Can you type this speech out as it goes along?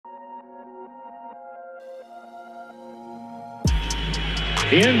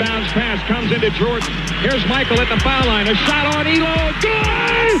The inbounds pass comes into Jordan. Here's Michael at the foul line. A shot on Elo.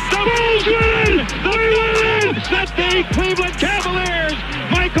 Good! The Bulls win! They win! Set the Cleveland Cavaliers.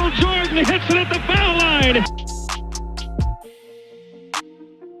 Michael Jordan hits it at the foul line.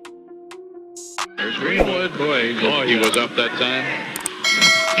 There's Greenwood. Boy, he was up that time.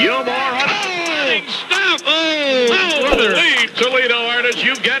 Gilmore on stuff. Lead, Toledo artists.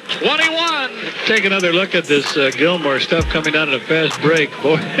 You get 21. Take another look at this Gilmore stuff coming down at a fast break.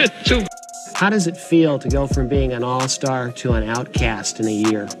 Boy, it's too. How does it feel to go from being an all-star to an outcast in a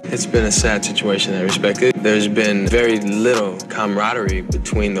year? It's been a sad situation in that respect. There's been very little camaraderie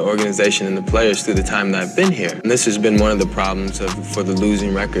between the organization and the players through the time that I've been here. And this has been one of the problems for the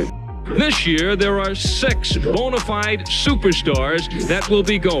losing record. This year, there are 6 bona fide superstars that will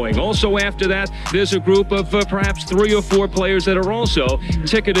be going. Also after that, there's a group of perhaps 3 or 4 players that are also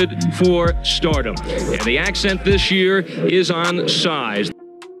ticketed for stardom. And the accent this year is on size.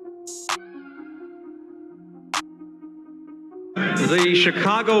 The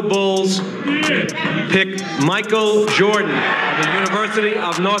Chicago Bulls pick Michael Jordan of the University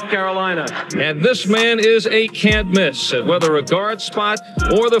of North Carolina. And this man is a can't miss, whether a guard spot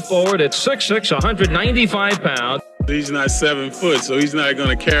or the forward at 6'6", 195 pounds. He's not 7 foot, so he's not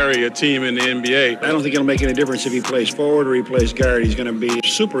going to carry a team in the NBA. I don't think it'll make any difference if he plays forward or he plays guard. He's going to be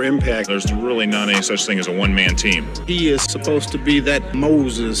super impact. There's really not any such thing as a one-man team. He is supposed to be that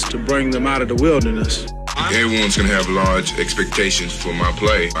Moses to bring them out of the wilderness. Everyone's going to have large expectations for my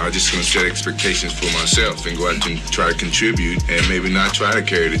play. I'm just going to set expectations for myself and go out and try to contribute and maybe not try to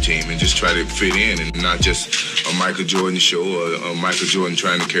carry the team and just try to fit in and not just a Michael Jordan show or a Michael Jordan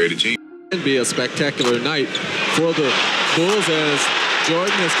trying to carry the team. It'll be a spectacular night for the Bulls as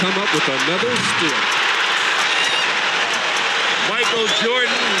Jordan has come up with another steal. Michael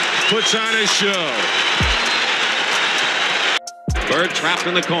Jordan puts on a show. Bird trapped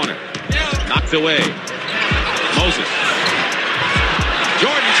in the corner. Knocked away. Moses.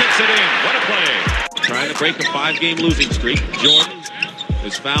 Jordan chips it in. What a play. Trying to break a 5-game losing streak. Jordan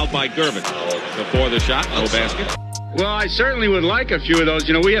is fouled by Gervin. Before the shot, no basket. Well, I certainly would like a few of those.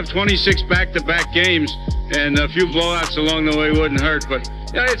 You know, we have 26 back-to-back games, and a few blowouts along the way wouldn't hurt. But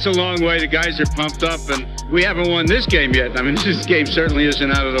yeah, it's a long way. The guys are pumped up, and we haven't won this game yet. I mean, this game certainly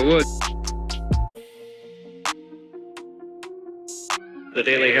isn't out of the woods. The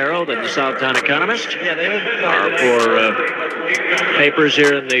Daily Herald and the Southtown Economist are for papers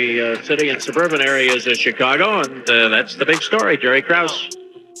here in the city and suburban areas of Chicago, and that's the big story. Jerry Krause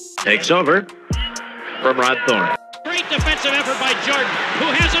takes over from Rod Thorne. Great defensive effort by Jordan,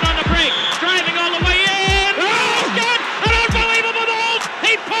 who has it on the break, driving all the way in. Oh, good! An unbelievable hold!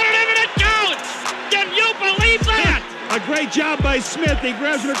 He put it in and it counts! Can you believe that? A great job by Smith. He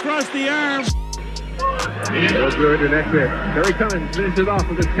grabs it across the arms. Real good, and that's it. Terry Cummins finishes off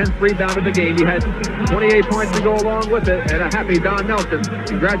with his 10th rebound of the game. He had 28 points to go along with it, and a happy Don Nelson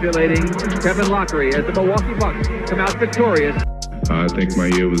congratulating Kevin Lockery as the Milwaukee Bucks come out victorious. I think my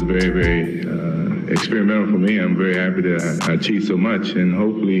year was very, very experimental for me. I'm very happy that I achieved so much, and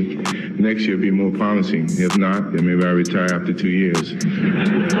hopefully next year will be more promising. If not, then maybe I'll retire after 2 years.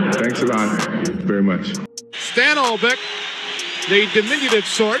 Thanks a lot, very much. Stan Olbeck, the diminutive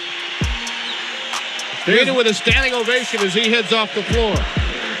sort, greeted with a standing ovation as he heads off the floor.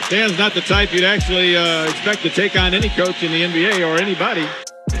 Stan's not the type you'd actually expect to take on any coach in the NBA or anybody.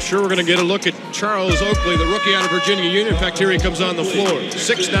 I'm sure we're going to get a look at Charles Oakley, the rookie out of Virginia Union. In fact, here he comes on the floor.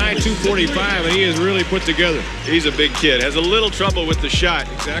 6'9", 245, and he is really put together. He's a big kid. Has a little trouble with the shot.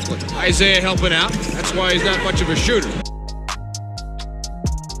 Exactly. Isaiah helping out. That's why he's not much of a shooter.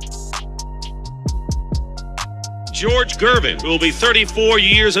 George Gervin, who will be 34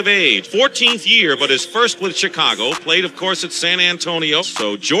 years of age. 14th year, but his first with Chicago. Played, of course, at San Antonio.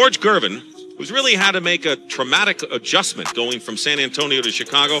 So George Gervin, who's really had to make a traumatic adjustment going from San Antonio to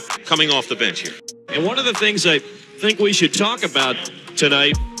Chicago, coming off the bench here. And one of the things I think we should talk about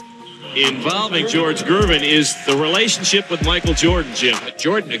tonight involving George Gervin is the relationship with Michael Jordan, Jim.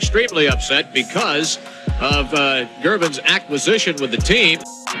 Jordan extremely upset because of Gervin's acquisition with the team.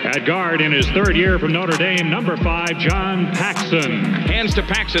 At guard in his 3rd year from Notre Dame, number 5, John Paxson. Hands to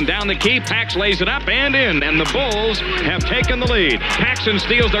Paxson down the key. Pax lays it up and in, and the Bulls have taken the lead. Paxson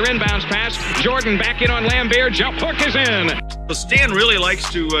steals their inbounds pass. Jordan back in on Lambert. Jump hook is in. Well, Stan really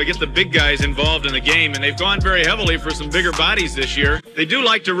likes to get the big guys involved in the game, and they've gone very heavily for some bigger bodies this year. They do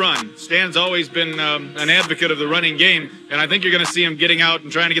like to run. Stan's always been an advocate of the running game, and I think you're going to see him getting out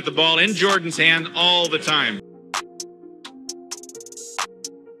and trying to get the ball in Jordan's hand all the time.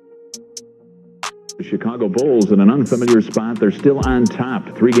 The Chicago Bulls in an unfamiliar spot. They're still on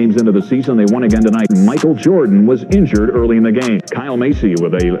top. 3 games into the season, they won again tonight. Michael Jordan was injured early in the game. Kyle Macy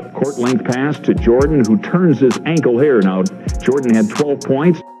with a court-length pass to Jordan, who turns his ankle here. Now, Jordan had 12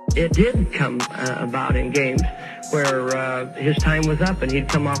 points. It did come about in games where his time was up and he'd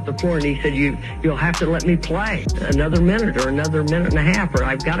come off the floor and he said, you'll have to let me play another minute or another minute and a half, or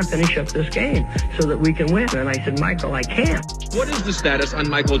I've got to finish up this game so that we can win. And I said, Michael, I can't. What is the status on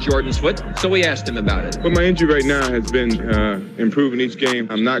Michael Jordan's foot? So we asked him about it. Well, my injury right now has been improving each game.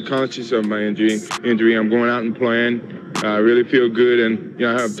 I'm not conscious of my injury. I'm going out and playing. I really feel good, and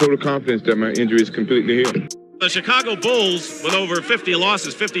I have total confidence that my injury is completely healed. The Chicago Bulls, with over 50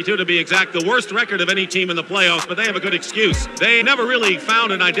 losses, 52 to be exact, the worst record of any team in the playoffs, but they have a good excuse. They never really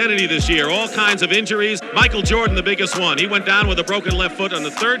found an identity this year. All kinds of injuries. Michael Jordan, the biggest one. He went down with a broken left foot on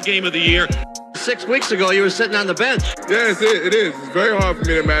the 3rd game of the year. 6 weeks ago, you were sitting on the bench. Yes, it is. It's very hard for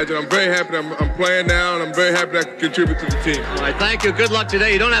me to imagine. I'm very happy I'm playing now, and I'm very happy that I can contribute to the team. All right, thank you. Good luck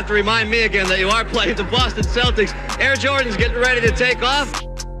today. You don't have to remind me again that you are playing the Boston Celtics. Air Jordan's getting ready to take off.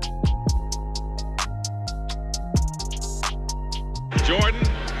 Jordan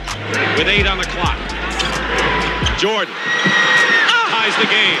with 8 on the clock. Jordan ties the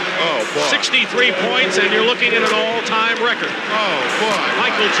game. Oh, boy. 63 points, and you're looking at an all-time record. Oh, boy.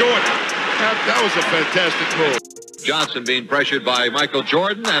 Michael Jordan. That was a fantastic move. Johnson being pressured by Michael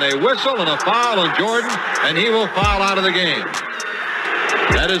Jordan, and a whistle and a foul on Jordan, and he will foul out of the game.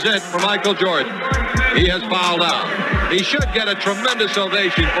 That is it for Michael Jordan. He has fouled out. He should get a tremendous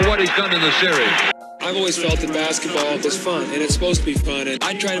ovation for what he's done in the series. I've always felt that basketball was fun, and it's supposed to be fun. And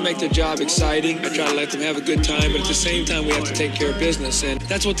I try to make the job exciting. I try to let them have a good time, but at the same time, we have to take care of business. And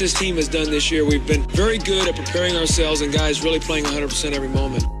that's what this team has done this year. We've been very good at preparing ourselves, and guys really playing 100% every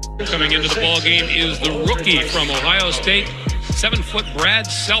moment. Coming into the ball game is the rookie from Ohio State, 7-foot Brad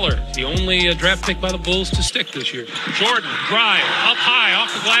Sellers, the only draft pick by the Bulls to stick this year. Jordan, drive, up high,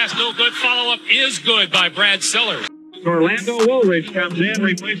 off the glass, no good. Follow-up is good by Brad Sellers. Orlando Woolridge comes in,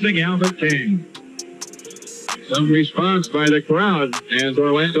 replacing Albert King. Some response by the crowd as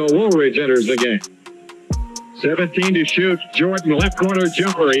Orlando Woolridge enters the game. 17 to shoot. Jordan, left corner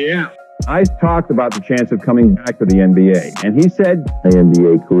jumper, yeah. I talked about the chance of coming back to the NBA, and he said, "My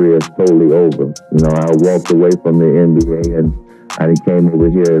NBA career is totally over. I walked away from the NBA, and I came over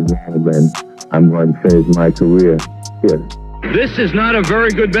here and I'm going to finish my career here." This is not a very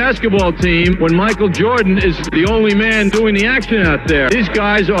good basketball team when Michael Jordan is the only man doing the action out there. These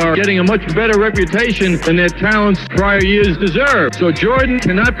guys are getting a much better reputation than their talents prior years deserve. So Jordan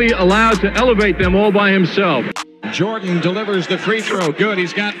cannot be allowed to elevate them all by himself. Jordan delivers the free throw. Good.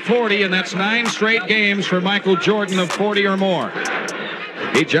 He's got 40, and that's 9 straight games for Michael Jordan of 40 or more.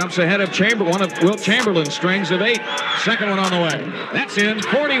 He jumps ahead of one of Wilt Chamberlain's strings of 8. Second one on the way. That's in.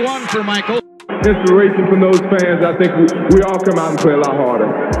 41 for Michael. Inspiration from those fans. I think we all come out and play a lot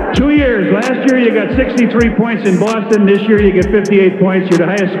harder. 2 years. Last year you got 63 points in Boston. This year you get 58 points. You're the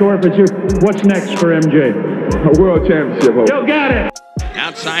highest scorer. What's next for MJ? A world championship. You got it.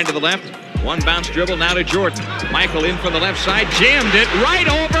 Outside to the left. One bounce dribble now to Jordan. Michael in from the left side. Jammed it right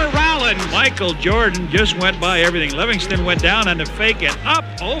over Rollins. Michael Jordan just went by everything. Livingston went down on the fake and up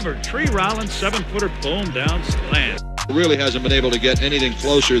over Tree Rollins. 7-footer boom down slant. Really hasn't been able to get anything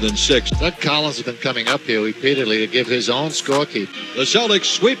closer than 6. Doug Collins has been coming up here repeatedly to give his own scorekeep. The Celtics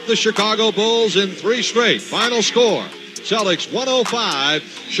sweep the Chicago Bulls in 3 straight. Final score, Celtics 105,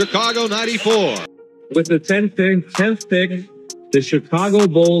 Chicago 94. With the 10th pick, the Chicago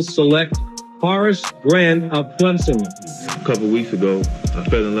Bulls select Horace Grant of Clemson. A couple weeks ago, I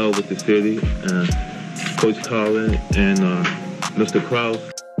fell in love with the city, Coach Collins and Mr. Krause.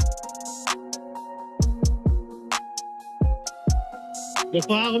 The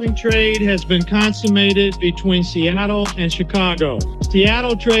following trade has been consummated between Seattle and Chicago.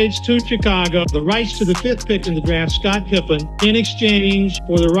 Seattle trades to Chicago the rights to the 5th pick in the draft, Scott Pippen, in exchange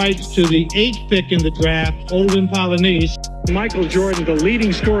for the rights to the 8th pick in the draft, Olden Polynice. Michael Jordan, the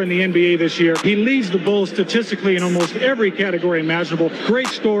leading scorer in the NBA this year. He leads the Bulls statistically in almost every category imaginable. Great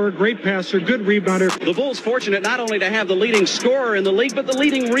scorer, great passer, good rebounder. The Bulls fortunate not only to have the leading scorer in the league, but the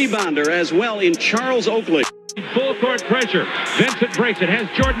leading rebounder as well in Charles Oakley. Full court pressure. Vincent breaks it. Has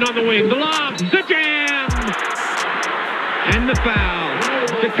Jordan on the wing. The lob. The jam. And the foul.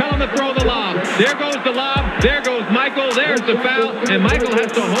 To Cullen to throw the lob. There goes the lob. There goes Michael. There's the foul. And Michael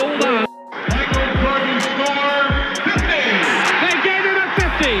has to hold on. Michael Jordan score 50. They gave him a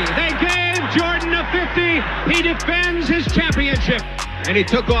 50. They gave Jordan a 50. He defends his championship. And he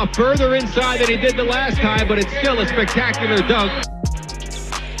took off further inside than he did the last time, but it's still a spectacular dunk.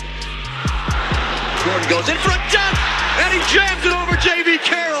 Jordan goes in front, jump, and and he jams it over J.B.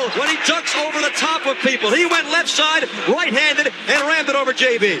 Carroll when he ducks over the top of people. He went left side, right-handed, and rammed it over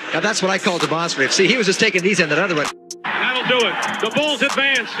J.B. Now that's what I call demonstrative. See, he was just taking these and that other one. That'll do it. The Bulls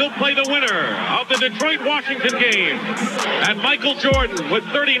advance. Still play the winner of the Detroit-Washington game. And Michael Jordan with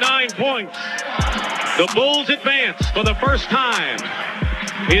 39 points. The Bulls advance for the first time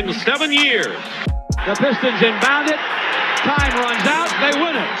in 7 years. The Pistons inbound it. Time runs out. They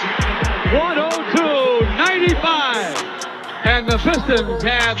win it. 102-95. And the Pistons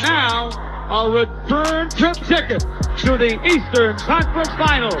have now a return trip ticket to the Eastern Conference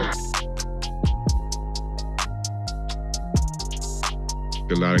Finals.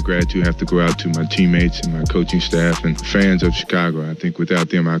 A lot of gratitude have to go out to my teammates and my coaching staff and fans of Chicago. I think without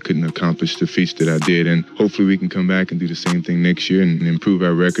them, I couldn't accomplish the feats that I did. And hopefully we can come back and do the same thing next year and improve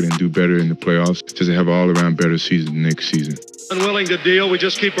our record and do better in the playoffs to have an all-around better season next season. Unwilling to deal, we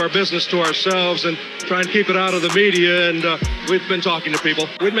just keep our business to ourselves and try and keep it out of the media, and we've been talking to people.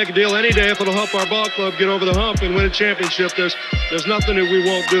 We'd make a deal any day if it'll help our ball club get over the hump and win a championship. There's nothing that we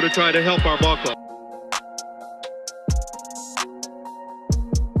won't do to try to help our ball club.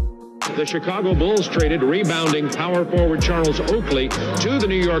 The Chicago Bulls traded rebounding power forward Charles Oakley to the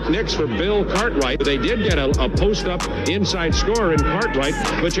New York Knicks for Bill Cartwright. They did get a post-up inside scorer in Cartwright,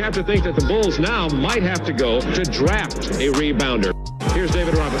 but you have to think that the Bulls now might have to go to draft a rebounder. Here's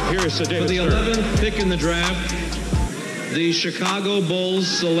David Roberts. Here's David. For the 11th pick in the draft, the Chicago Bulls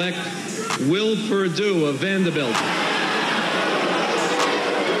select Will Perdue of Vanderbilt.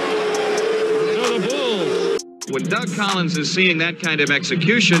 When Doug Collins is seeing that kind of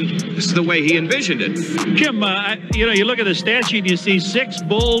execution, this is the way he envisioned it. Jim, you look at the stat sheet, you see 6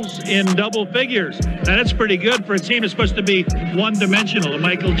 Bulls in double figures. Now, that's pretty good for a team that's supposed to be one-dimensional,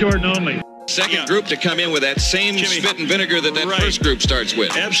 Michael Jordan only. Second group to come in with that same spit and vinegar that first group starts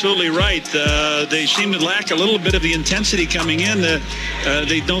with. Absolutely right. They seem to lack a little bit of the intensity coming in.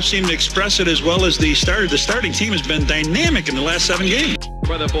 They don't seem to express it as well as the starter. The starting team has been dynamic in the last 7 games.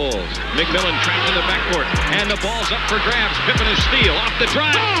 For the Bulls, McMillan trapped in the backcourt, and the ball's up for grabs. Pippen a steal off the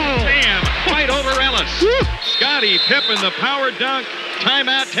drive. Bam! Right over Ellis. Scottie Pippen, the power dunk.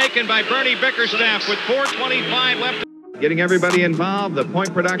 Timeout taken by Bernie Bickerstaff with 4:25 left. Getting everybody involved. The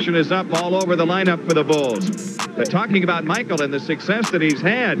point production is up all over the lineup for the Bulls. They're talking about Michael and the success that he's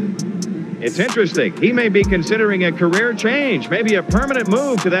had. It's interesting. He may be considering a career change, maybe a permanent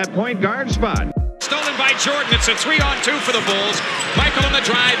move to that point guard spot. Stolen by Jordan. It's a 3-on-2 for the Bulls. Michael on the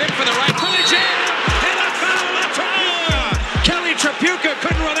drive, in for the right. For the jam! And a foul! A try! Kelly Tripucka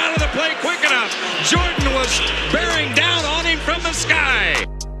couldn't run out of the play quick enough. Jordan was bearing down on him from the sky.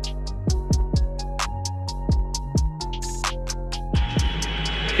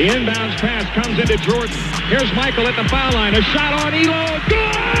 The inbounds pass comes into Jordan. Here's Michael at the foul line. A shot on Elo.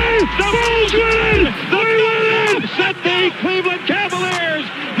 Good! The Bulls win! They win! Set the Cleveland Cavaliers.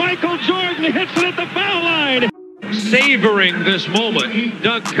 Michael Jordan hits it at the foul line. Savoring this moment,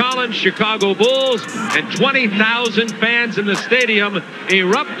 Doug Collins, Chicago Bulls, and 20,000 fans in the stadium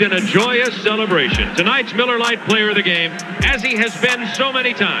erupt in a joyous celebration. Tonight's Miller Lite Player of the Game, as he has been so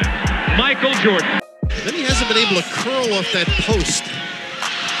many times, Michael Jordan. Then he hasn't been able to curl off that post.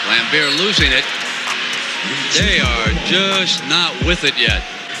 Laimbeer losing it. They are just not with it yet.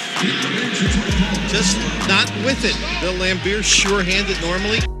 Just not with it. Bill Laimbeer sure-handed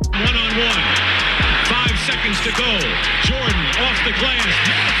normally. One-on-one. 5 seconds to go. Jordan off the glass.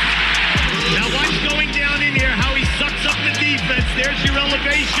 Now watch going down in here how he sucks up the defense. There's your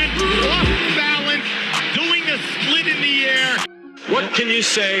elevation. Off balance. Doing a split in the air. What can you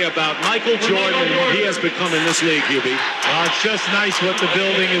say about Michael Jordan and what he has become in this league, QB? It's just nice what the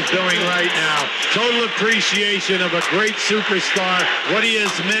building is doing right now. Total appreciation of a great superstar, what he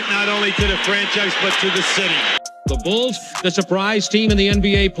has meant not only to the franchise, but to the city. The Bulls, the surprise team in the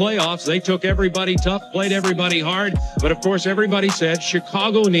NBA playoffs. They took everybody tough, played everybody hard. But, of course, everybody said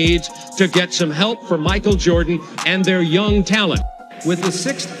Chicago needs to get some help for Michael Jordan and their young talent. With the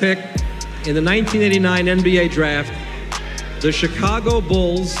 6th pick in the 1989 NBA draft, the Chicago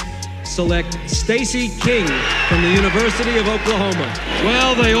Bulls select Stacey King from the University of Oklahoma.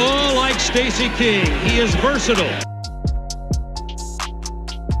 Well, they all like Stacey King. He is versatile.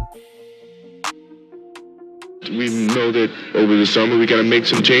 We know that over the summer we got to make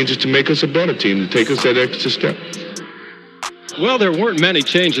some changes to make us a better team, to take us that extra step. Well, there weren't many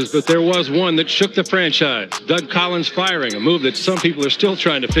changes, but there was one that shook the franchise. Doug Collins firing, a move that some people are still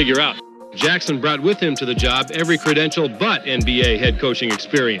trying to figure out. Jackson brought with him to the job every credential but NBA head coaching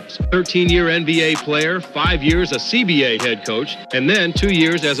experience. 13-year NBA player, 5 years a CBA head coach, and then 2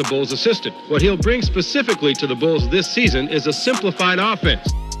 years as a Bulls assistant. What he'll bring specifically to the Bulls this season is a simplified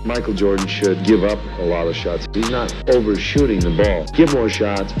offense. Michael Jordan should give up a lot of shots. He's not overshooting the ball. Get more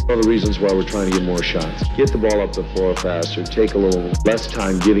shots. One of the reasons why we're trying to get more shots. Get the ball up the floor faster. Take a little less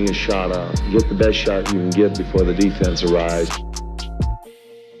time getting a shot out. Get the best shot you can get before the defense arrives.